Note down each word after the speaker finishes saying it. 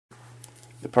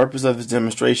The purpose of this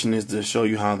demonstration is to show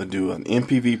you how to do an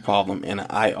NPV problem and an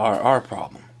IRR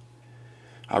problem.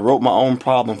 I wrote my own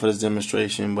problem for this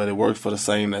demonstration, but it works for the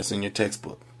same that's in your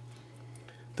textbook.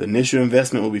 The initial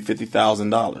investment will be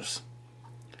 $50,000.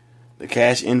 The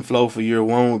cash inflow for year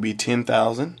 1 will be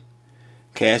 $10,000.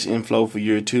 Cash inflow for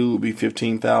year 2 will be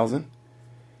 $15,000.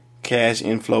 Cash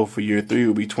inflow for year 3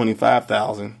 will be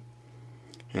 $25,000.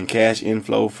 And cash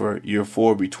inflow for year 4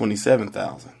 will be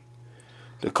 $27,000.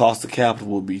 The cost of capital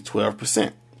will be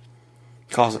 12%.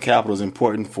 Cost of capital is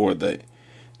important for the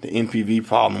NPV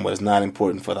problem, but it's not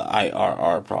important for the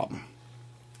IRR problem.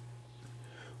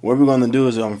 What we're going to do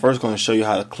is I'm first going to show you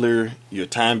how to clear your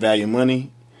time value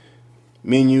money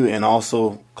menu and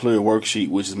also clear a worksheet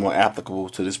which is more applicable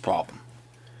to this problem.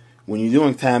 When you're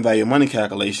doing time value money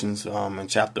calculations in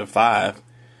chapter 5,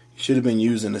 you should have been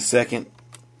using the second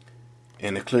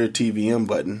and the clear TVM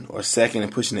button, or second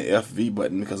and pushing the FV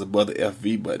button, because above the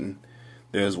FV button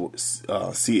there's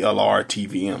CLR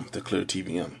TVM to clear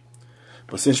TVM.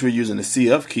 But since we're using the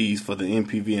CF keys for the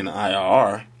NPV and the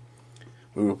IRR,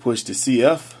 we will push the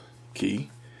CF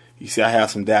key. You see I have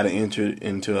some data entered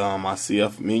into my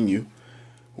CF menu.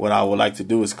 What I would like to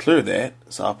do is clear that,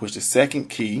 so I'll push the second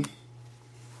key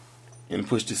and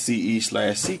push the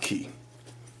CE/C key.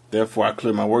 Therefore I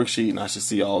clear my worksheet and I should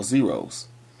see all zeros.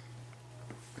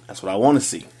 That's what I want to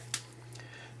see.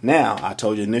 Now, I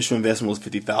told you initial investment was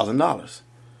 $50,000.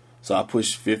 So I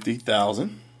push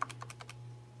 50,000,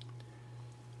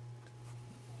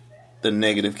 the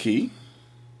negative key,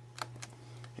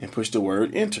 and push the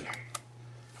word enter.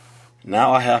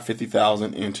 Now I have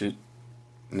 50,000 entered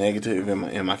negative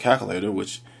in my calculator,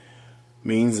 which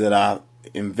means that I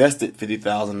invested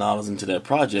 $50,000 into that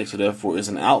project, so therefore it's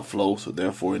an outflow, so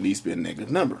therefore it needs to be a negative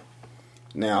number.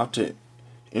 Now to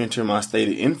enter my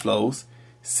stated inflows,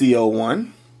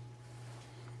 CO1,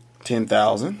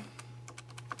 10,000,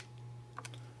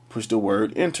 push the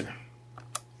word enter.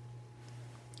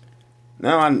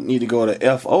 Now I need to go to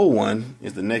FO1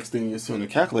 is the next thing you see on the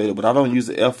calculator, but I don't use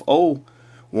the FO1,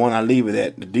 I leave it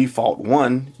at the default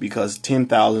 1 because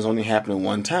 10,000 is only happening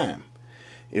one time.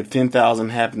 If 10,000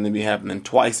 happened to be happening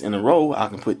twice in a row, I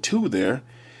can put 2 there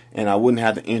and I wouldn't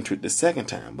have to enter it the second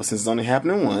time. But since it's only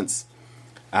happening once,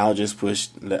 I'll just push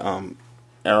the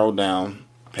arrow down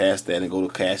past that and go to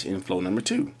cash inflow number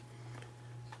 2.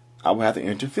 I will have to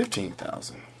enter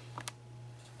 15,000.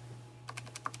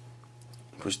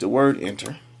 Push the word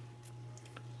enter.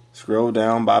 Scroll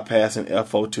down bypassing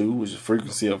FO2, which is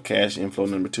frequency of cash inflow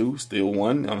number 2. Still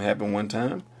 1, it only happened one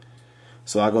time.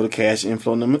 So I go to cash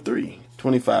inflow number 3,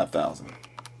 25,000.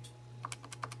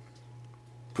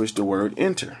 Push the word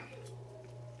enter.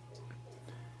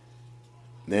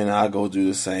 Then I'll go do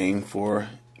the same for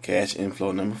cash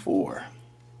inflow number 4,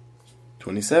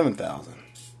 27,000.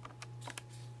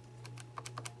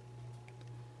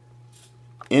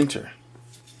 Enter.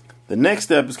 The next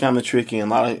step is kind of tricky,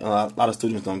 and a lot of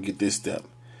students don't get this step.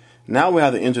 Now we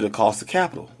have to enter the cost of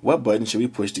capital. What button should we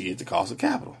push to get the cost of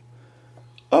capital?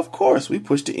 Of course, we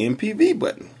push the NPV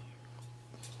button.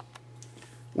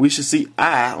 We should see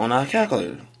I on our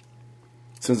calculator.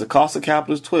 Since the cost of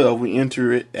capital is 12, we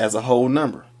enter it as a whole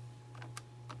number.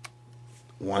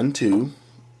 1, 2,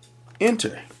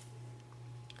 enter.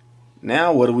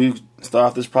 Now, what do we start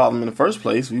off this problem in the first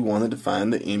place? We wanted to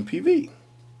find the NPV.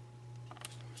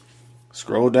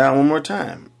 Scroll down one more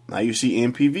time. Now you see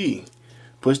NPV.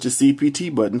 Push the CPT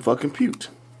button for compute.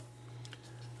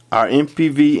 Our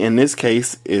NPV in this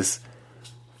case is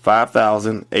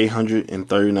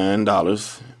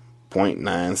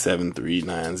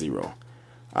 $5,839.97390.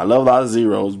 I love a lot of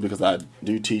zeros because I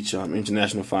do teach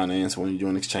international finance. When you're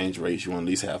doing exchange rates, you want to at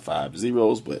least have 5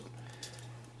 zeros, but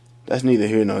that's neither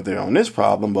here nor there on this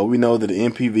problem. But we know that the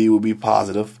NPV will be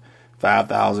positive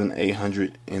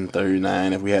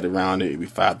 5,839. If we had to round it, it'd be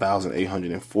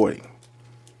 5,840.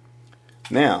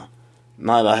 Now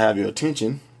that I have your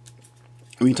attention,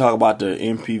 we can talk about the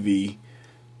NPV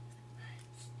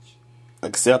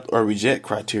accept or reject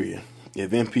criteria.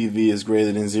 If NPV is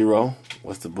greater than 0,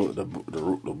 what's the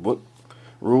book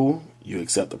rule? You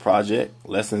accept the project.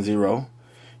 Less than 0,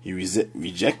 you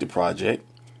reject the project.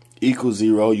 Equals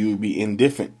 0, you would be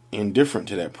indifferent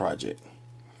to that project.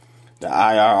 The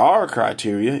IRR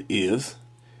criteria is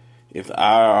if the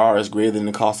IRR is greater than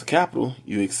the cost of capital,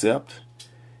 you accept.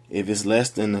 If it's less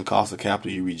than the cost of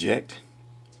capital, you reject.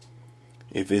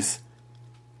 If it's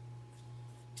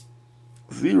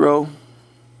 0,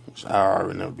 which IRR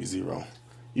would never be 0,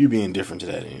 you'd be indifferent to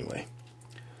that anyway.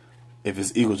 If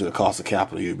it's equal to the cost of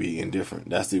capital, you'd be indifferent.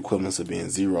 That's the equivalence of being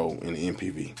 0 in the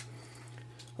NPV.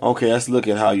 Okay, let's look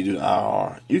at how you do the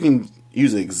IRR. You can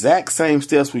use the exact same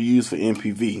steps we use for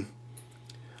NPV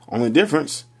Only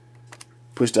difference,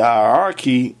 push the IRR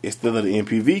key instead of the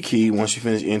NPV key once you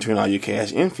finish entering all your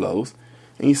cash inflows,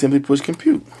 and you simply push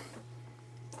compute.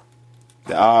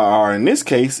 The IRR in this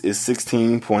case is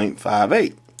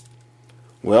 16.58.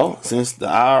 Well, since the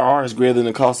IRR is greater than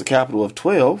the cost of capital of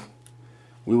 12,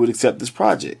 we would accept this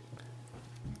project.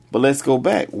 But let's go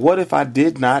back. What if I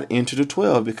did not enter the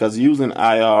 12? Because using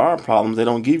IRR problems, they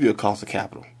don't give you a cost of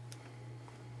capital.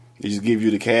 They just give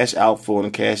you the cash outflow and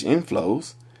the cash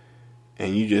inflows,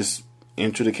 and you just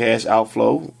enter the cash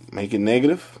outflow, make it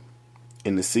negative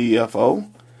in the CFO.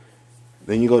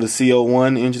 Then you go to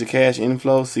CO1 into the cash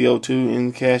inflow, CO2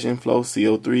 in the cash inflow,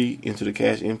 CO3 into the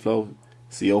cash inflow,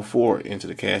 CO4 into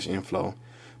the cash inflow,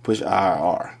 push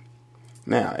IRR.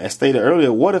 Now, as stated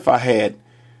earlier, what if I had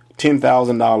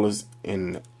 $10,000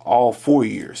 in all 4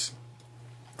 years?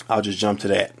 I'll just jump to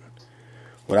that.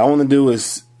 What I want to do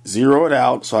is zero it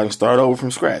out so I can start over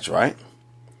from scratch, right?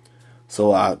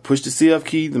 So I push the CF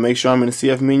key to make sure I'm in the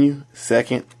CF menu.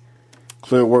 Second,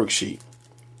 clear worksheet.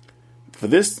 For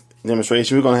this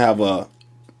demonstration, we're going to have a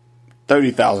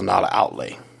 $30,000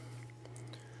 outlay.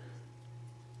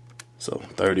 So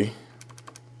 30,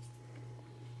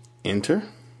 enter.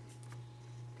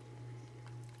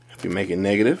 If you make it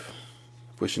negative,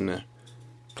 pushing the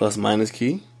plus minus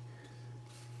key.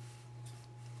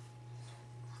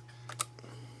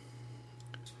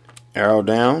 Arrow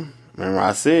down. Remember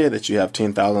I said that you have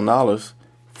 $10,000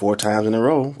 4 times in a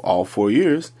row, all 4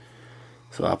 years.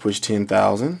 So I push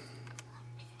 10,000.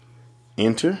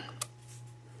 Enter.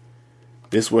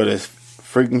 This where the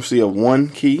frequency of 1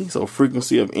 key. So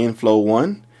frequency of inflow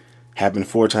 1 happened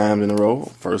 4 times in a row,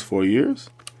 first 4 years.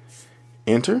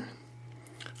 Enter.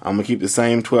 I'm going to keep the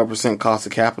same 12% cost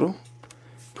of capital.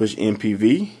 Push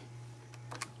NPV.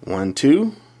 1,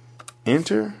 2.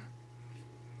 Enter.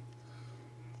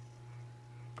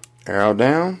 Arrow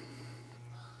down.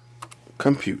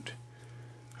 Compute.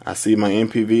 I see my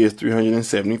NPV is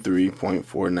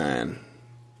 373.49.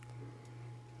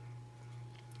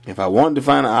 If I want to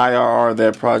find an IRR of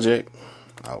that project,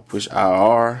 I'll push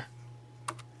IRR.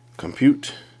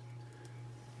 Compute.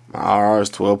 My IRR is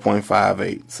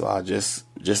 12.58, so I just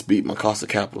beat my cost of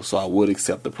capital, so I would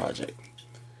accept the project.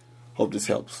 Hope this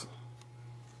helps.